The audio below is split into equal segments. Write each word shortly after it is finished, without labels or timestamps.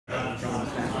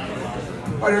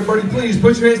All right, everybody, please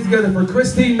put your hands together for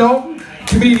Kristine Knowlton,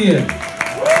 comedian.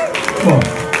 Come on.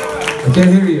 I can't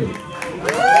hear you.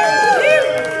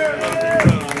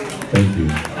 Thank you.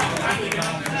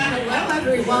 Hello,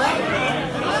 everyone.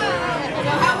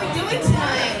 So how are we doing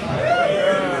tonight?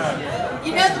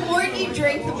 You know, the more you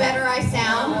drink, the better I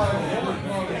sound.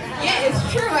 Yeah, it's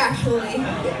true, actually.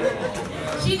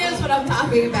 She knows what I'm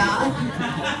talking about.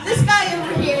 This guy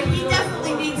over here, he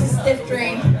definitely needs a stiff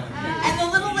drink. And the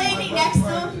little lady next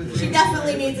to him, she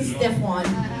definitely needs a stiff one.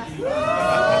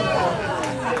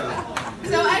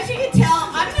 So as you can tell,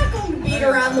 I'm not going to beat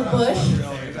around the bush.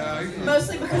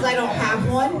 Mostly because I don't have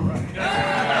one.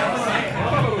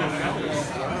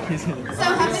 So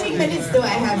how many minutes do I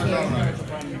have here?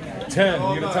 10.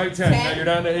 You're going to type 10. Now you're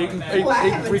down to 8 and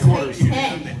 3 quarters.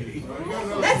 10.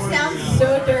 That sounds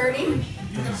so dirty.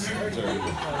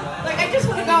 Like, I just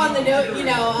want to go on the note, you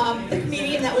know, the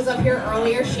comedian that was up here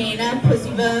earlier, Shayna, Pussy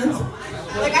Bones.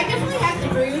 Like, I definitely have to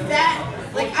agree with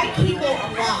that. Like, I kegel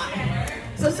a lot.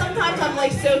 So sometimes I'm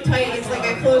like so tight, it's like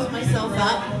I close myself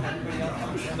up.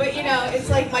 But you know, it's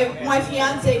like my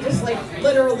fiance just like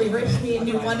literally rips me a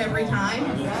new one every time.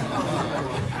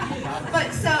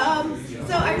 But so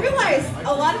I realized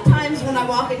a lot of times when I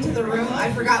walk into the room,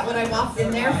 I forgot what I walked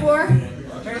in there for.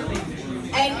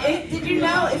 And did you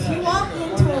know, if you walk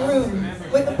into a room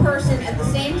with a person at the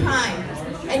same time,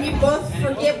 and you both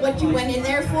forget what you went in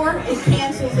there for, it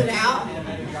cancels it out,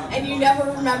 and you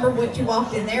never remember what you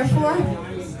walked in there for?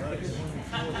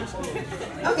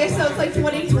 Okay, so it's like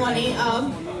 2020.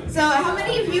 So how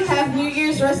many of you have New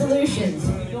Year's resolutions?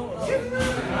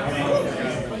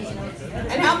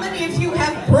 And how many of you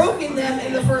have broken them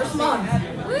in the first month?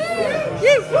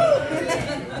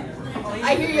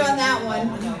 I hear you on that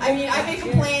one. I mean, I make a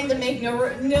plan to make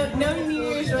no New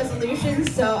Year's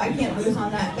resolutions, so I can't lose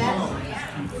on that bet.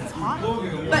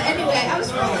 But anyway, I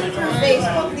was scrolling through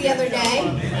Facebook the other day,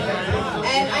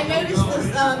 and I noticed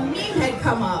this meme had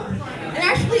come up. And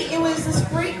actually, it was this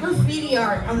great graffiti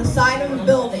art on the side of a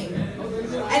building.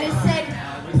 And it said,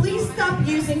 "Please stop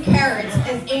using carrots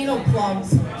as anal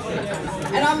plugs."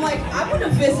 And I'm like, I want to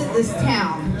visit this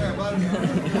town.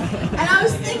 And I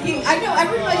was thinking, I know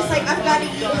everybody's like, I've got to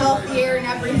eat healthier and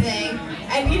everything.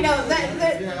 And you know, that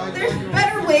there's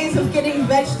better ways of getting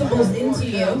vegetables into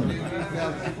you.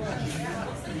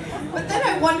 But then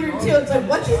I wondered too, it's like,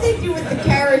 what do they do with the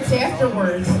carrots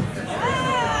afterwards?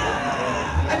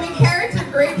 I mean, carrots are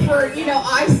great for, you know,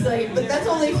 eyesight, but that's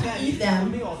only if you eat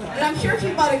them. And I'm sure if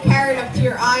you bought a carrot up to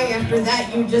your eye after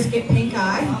that, you would just get pink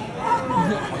eye.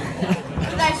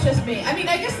 But that's just me. I mean,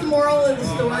 I guess the moral of the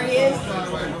story is,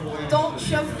 don't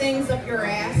shove things up your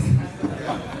ass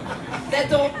that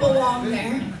don't belong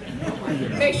there.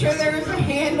 Make sure there is a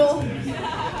handle,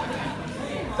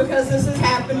 because this has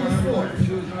happened before.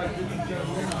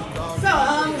 So,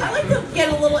 I like to get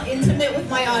a little intimate with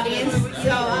my audience.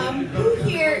 So, who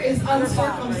here is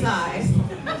uncircumcised?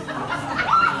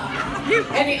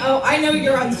 Oh, I know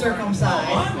you're uncircumcised.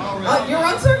 You're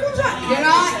uncircumcised? You're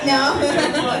not? No.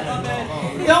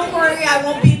 Don't worry, I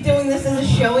won't be doing this as a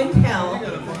show and tell.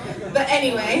 But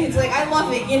anyway, it's like, I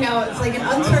love it, you know, it's like an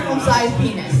uncircumcised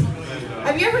penis.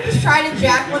 Have you ever just tried to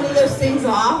jack one of those things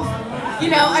off? You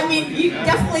know, I mean, you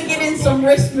definitely get in some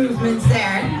wrist movements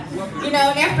there. You know,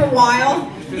 and after a while,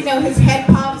 you know, his head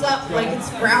pops up like it's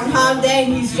Groundhog Day,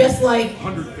 and he's just like...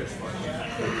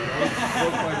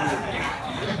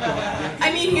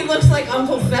 I mean, he looks like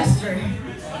Uncle Fester.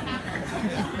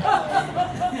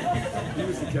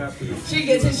 She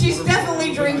gets it. She's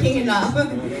definitely drinking enough.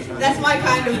 That's my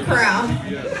kind of crowd.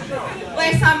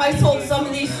 Last time I told some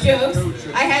of these jokes,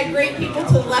 I had great people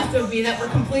to the left of me that were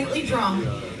completely drunk.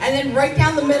 And then right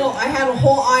down the middle, I had a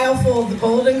whole aisle full of the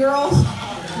Golden Girls.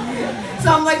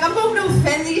 So I'm like, I'm going to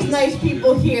offend these nice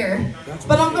people here,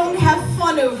 but I'm going to have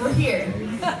fun over here.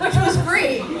 Which was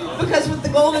great, because with the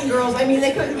Golden Girls, I mean,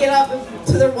 they couldn't get up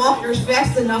to their walkers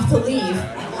fast enough to leave.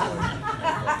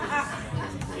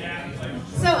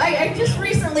 So I just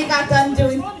recently got done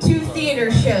doing 2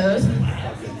 theater shows.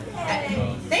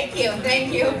 Thank you,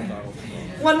 thank you.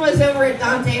 One was over at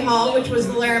Dante Hall, which was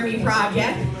the Laramie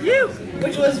Project,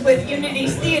 which was with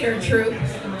Unity's Theater Troupe,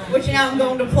 which now I'm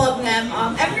going to plug them.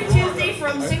 Every Tuesday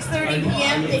from 6:30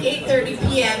 p.m. to 8:30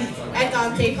 p.m. at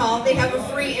Dante Hall, they have a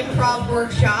free improv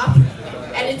workshop,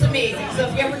 and it's amazing. So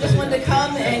if you ever just wanted to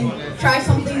come and try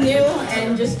something new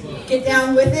and just get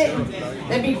down with it,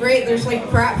 that'd be great. There's like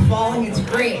crap falling, it's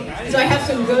great. So I have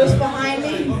some ghosts behind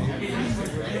me,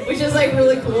 which is like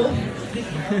really cool.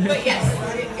 But yes,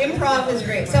 improv is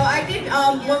great. So I did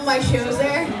one of my shows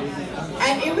there,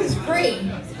 and it was great.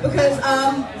 Because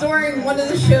during one of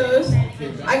the shows,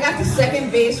 I got to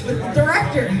second base with the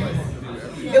director.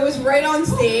 It was right on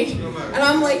stage, and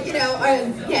I'm like, you know,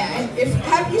 yeah.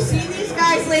 Have you seen these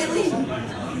guys lately?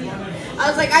 I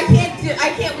was like, I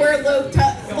can't wear low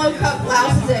cut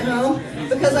blouses at home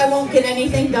because I won't get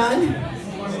anything done.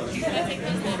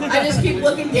 I just keep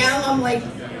looking down. I'm like,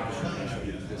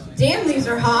 damn, these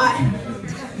are hot.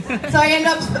 So I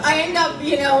end up,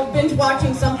 you know, binge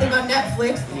watching something on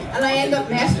Netflix, and I end up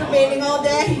masturbating all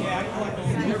day.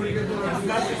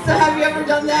 So have you ever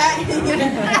done that?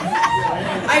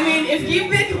 I mean, if you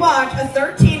binge watch a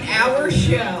 13-hour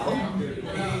show,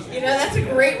 you know, that's a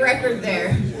great record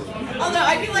there. Although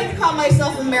I do like to call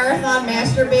myself a marathon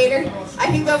masturbator. I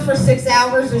can go for 6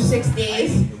 hours or 6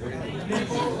 days.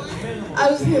 I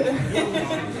was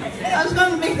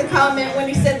going to make the comment when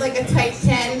he said like a tight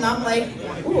 10, and I'm like,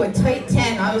 ooh, a tight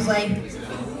 10. I was like,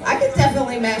 I could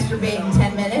definitely masturbate in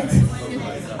 10 minutes.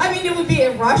 I mean, it would be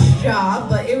a rush job,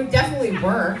 but it would definitely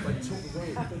work.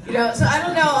 You know, so I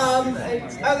don't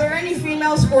know, are there any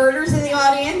female squirters in the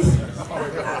audience?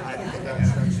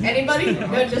 Anybody?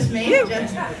 No, just me?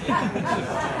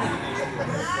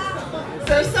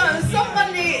 So some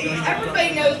Monday,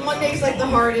 everybody knows Monday's like the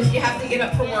hardest. You have to get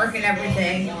up for work and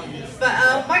everything.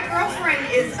 But my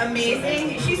girlfriend is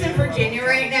amazing. She's in Virginia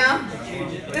right now.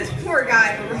 This poor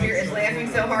guy over here is laughing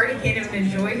so hard he can't even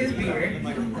enjoy his beer.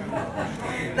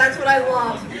 That's what I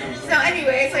love. So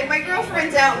anyways, like my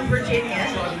girlfriend's out in Virginia,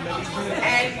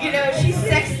 and you know she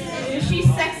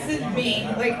sexted me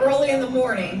like early in the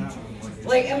morning.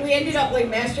 Like, and we ended up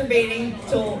like masturbating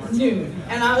till noon.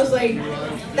 And I was like,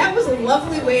 that was a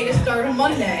lovely way to start a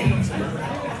Monday.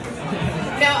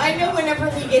 Now, I know whenever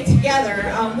we get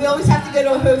together, we always have to go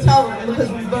to a hotel room because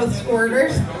we're both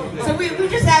squirters. So we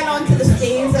just add on to the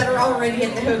stains that are already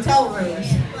in the hotel rooms.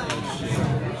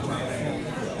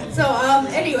 So,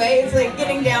 anyway, it's like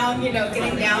getting down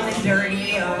and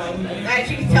dirty. As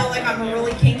you can tell, like, I'm a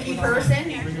really kinky person.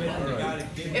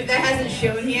 If that hasn't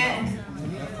shown yet.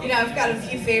 You know, I've got a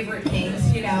few favorite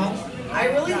kinks, you know. I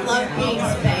really love being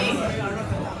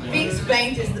spanked. Being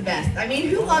spanked is the best. I mean,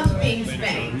 who loves being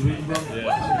spanked? A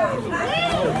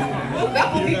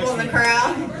couple people in the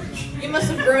crowd. You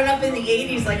must have grown up in the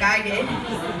 80s like I did.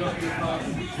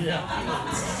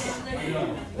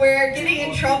 Where getting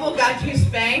in trouble got you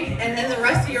spanked, and then the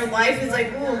rest of your life is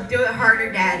like, ooh, do it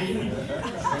harder, daddy.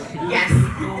 Yes.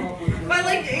 But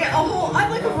I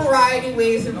like a variety of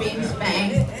ways of being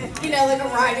spanked. You know, like a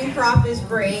riding crop is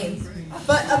great,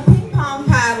 but a ping pong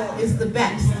paddle is the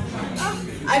best.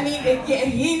 I mean,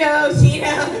 he knows.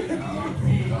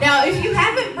 Now, if you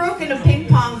haven't broken a ping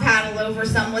pong paddle over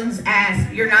someone's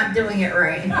ass, you're not doing it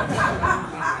right.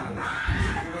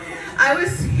 I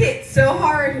was hit so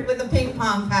hard with a ping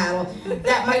pong paddle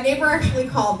that my neighbor actually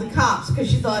called the cops because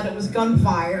she thought it was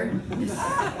gunfire.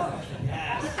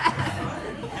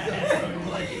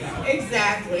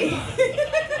 Exactly.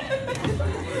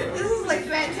 This is like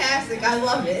fantastic. I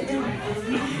love it.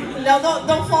 No,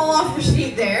 don't fall off your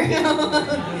seat there.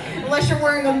 Unless you're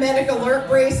wearing a medic alert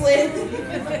bracelet.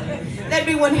 That'd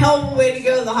be one hell of a way to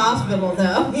go to the hospital,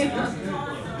 though. You know?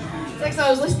 It's like, so I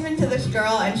was listening to this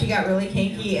girl, and she got really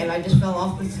kinky, and I just fell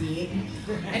off the seat.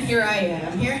 And here I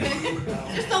am. Here,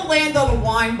 just don't land on a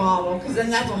wine bottle, because then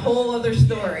that's a whole other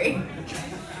story.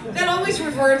 That always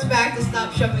reverts back to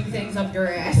stop shoving things up your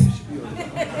ass.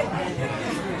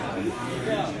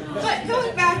 But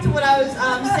going back to what I was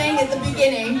saying at the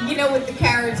beginning, you know, with the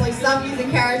carrots, like stop using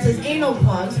carrots as anal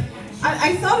plugs.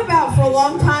 I thought about for a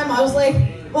long time, I was like,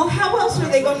 well, how else are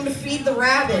they going to feed the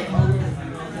rabbit?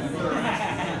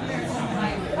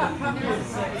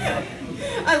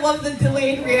 I love the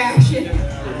delayed reaction.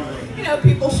 You know,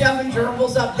 people shoving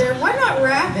gerbils up there. Why not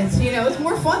rabbits? You know, it's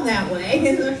more fun that way.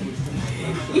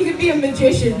 You could be a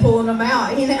magician pulling them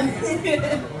out, you know.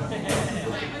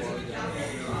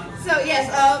 So yes,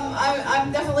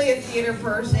 I'm definitely a theater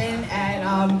person, and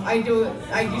I do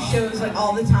shows like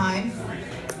all the time.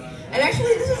 And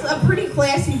actually, this is a pretty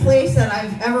classy place that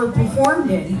I've ever performed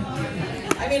in.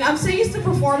 I mean, I'm so used to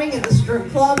performing at the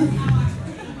strip club.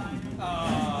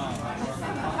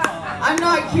 I'm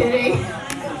not kidding.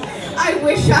 I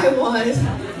wish I was.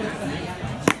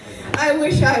 I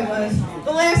wish I was.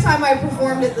 The last time I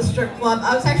performed at the strip club,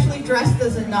 I was actually dressed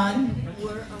as a nun.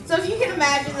 So if you can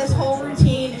imagine this whole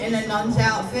routine in a nun's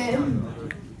outfit,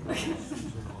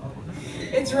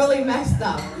 it's really messed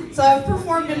up. So I've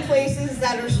performed in places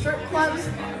that are strip clubs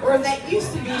or that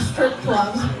used to be strip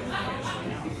clubs.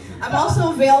 I'm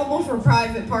also available for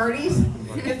private parties.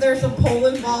 If there's a pole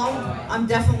involved, I'm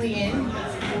definitely in.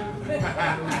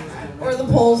 Or the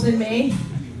pole's in me.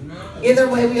 Either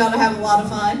way, we ought to have a lot of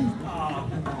fun.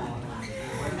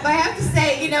 But I have to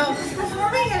say, you know,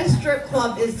 performing at a strip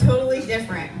club is totally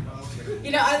different.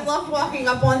 you know, I loved walking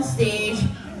up on stage,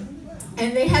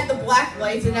 and they had the black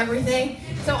lights and everything.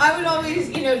 So I would always,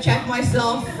 you know, check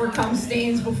myself for cum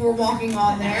stains before walking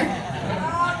on there.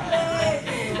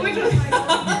 Which was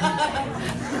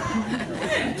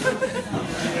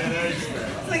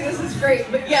it's like, this is great.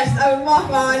 But yes, I would walk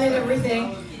on and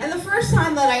everything. And the first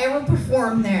time that I ever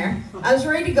performed there, I was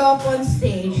ready to go up on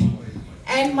stage,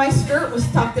 and my skirt was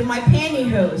tucked in my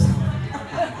pantyhose.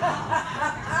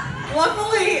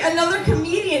 Luckily, another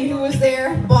comedian who was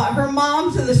there brought her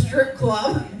mom to the strip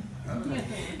club,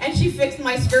 and she fixed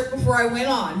my skirt before I went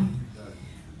on.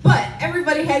 But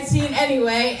everybody had seen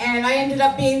anyway, and I ended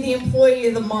up being the employee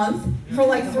of the month for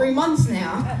like 3 months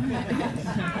now.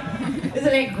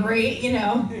 Isn't it great, you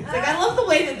know? It's like, I love the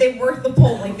way that they work the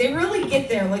pole. Like, they really get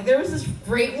there. Like, there was this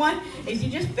great one. If you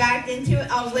just backed into it,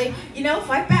 I was like, you know, if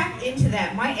I backed into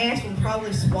that, my ass would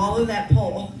probably swallow that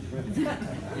pole.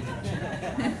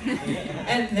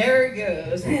 And there it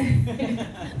goes.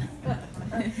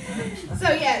 So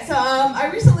I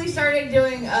recently started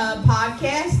doing a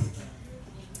podcast.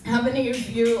 How many of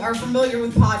you are familiar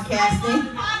with podcasting?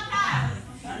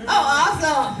 Oh,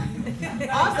 awesome.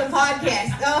 Awesome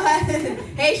podcast. Oh,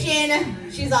 hey, Shanna.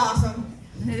 She's awesome.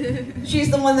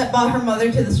 She's the one that brought her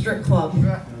mother to the strip club.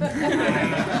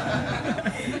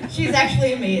 She's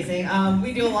actually amazing.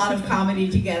 We do a lot of comedy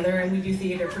together, and we do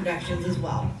theater productions as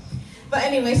well. But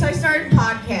anyway, so I started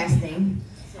podcasting,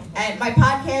 and my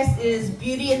podcast is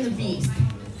Beauty and the Beast.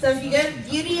 So if you go to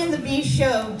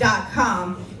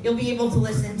beautyandthebeastshow.com, you'll be able to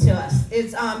listen to us.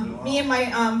 It's me and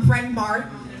my friend Mark,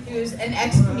 who's an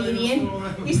ex-comedian.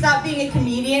 He stopped being a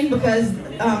comedian because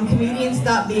comedians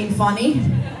stopped being funny.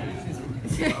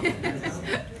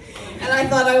 And I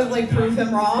thought I would like prove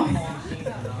him wrong.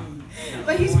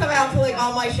 But he's come out to like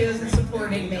all my shows and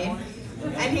supporting me.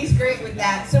 And he's great with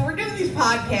that. So we're doing these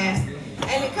podcasts,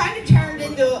 and it kind of turned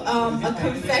into a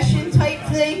confession type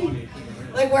thing.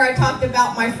 Like where I talked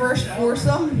about my first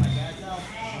foursome.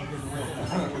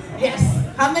 Yes.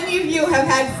 How many of you have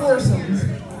had foursomes?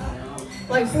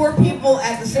 Like 4 people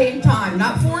at the same time.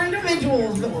 Not 4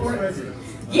 individuals, but 4.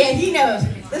 Yeah, he knows.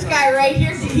 This guy right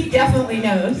here, he definitely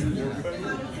knows.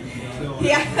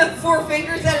 Yeah, 4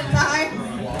 fingers at a time.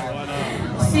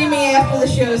 See me after the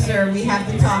show, sir. We have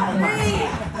to talk more.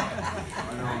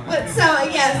 But so,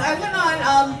 yes, I went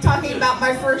on talking about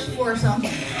my first foursome,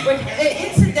 which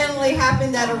incidentally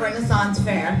happened at a Renaissance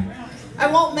fair. I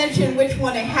won't mention which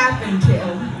one it happened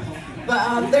to,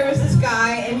 but there was this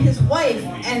guy and his wife,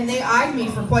 and they eyed me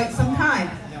for quite some time.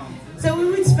 So we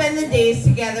would spend the days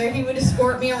together. He would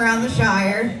escort me around the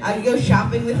Shire. I would go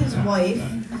shopping with his wife.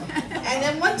 And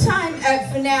then one time at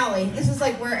finale, this is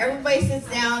like where everybody sits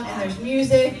down and there's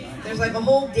music. There's like a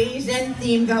whole Day's End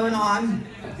theme going on.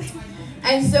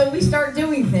 And so we start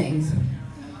doing things.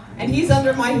 And he's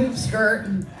under my hoop skirt.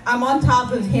 I'm on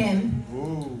top of him.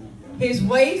 His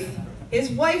wife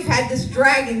had this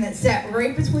dragon that sat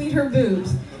right between her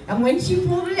boobs. And when she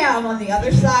pulled it out on the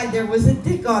other side, there was a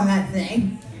dick on that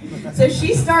thing. So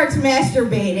she starts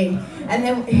masturbating. And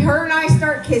then her and I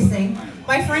start kissing.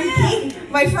 My friend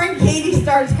Katie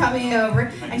starts coming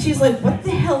over. And she's like, what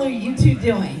the hell are you two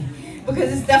doing?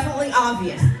 Because it's definitely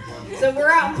obvious. So we're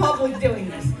out in public doing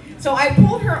this. So I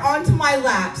pulled her onto my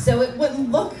lap so it wouldn't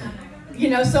look, you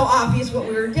know, so obvious what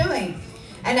we were doing.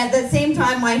 And at the same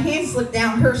time, my hand slipped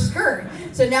down her skirt.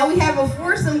 So now we have a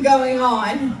foursome going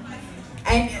on,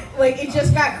 and like it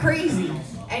just got crazy.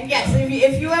 And yes,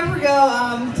 if you ever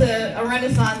go to a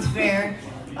Renaissance fair,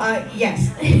 yes,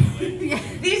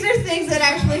 these are things that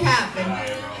actually happen.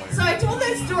 So I told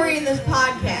that story in this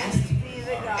podcast,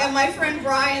 and my friend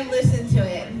Brian listened to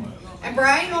it. And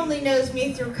Brian only knows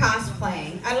me through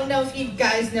cosplaying. I don't know if you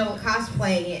guys know what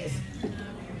cosplaying is.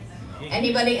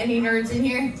 Anybody? Any nerds in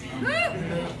here?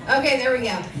 Okay, there we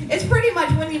go. It's pretty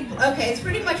much when you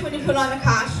put on a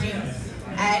costume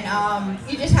and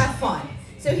you just have fun.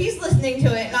 So he's listening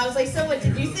to it, and I was like, so what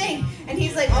did you think? And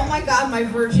he's like, oh my God, my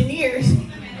virgin ears.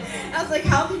 And I was like,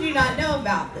 how did you not know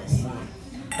about this?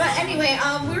 But anyway,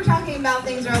 we were talking about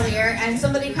things earlier, and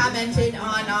somebody commented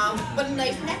on what a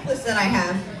nice necklace that I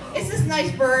have. It's this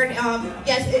nice bird.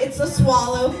 Yes, it's a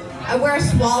swallow. I wear a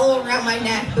swallow around my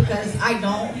neck because I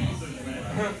don't.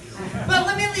 But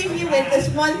let me leave you with this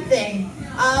one thing.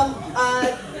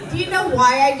 Do you know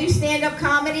why I do stand-up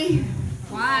comedy?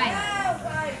 Why?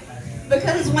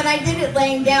 Because when I did it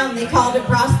laying down, they called it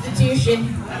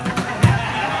prostitution.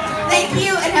 Thank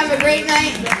you, and have a great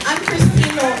night. I'm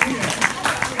Kristine Knowlton.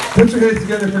 Put your hands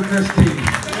together for Kristine.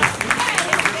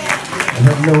 I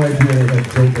have no idea they had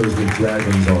dildos with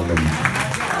dragons on them.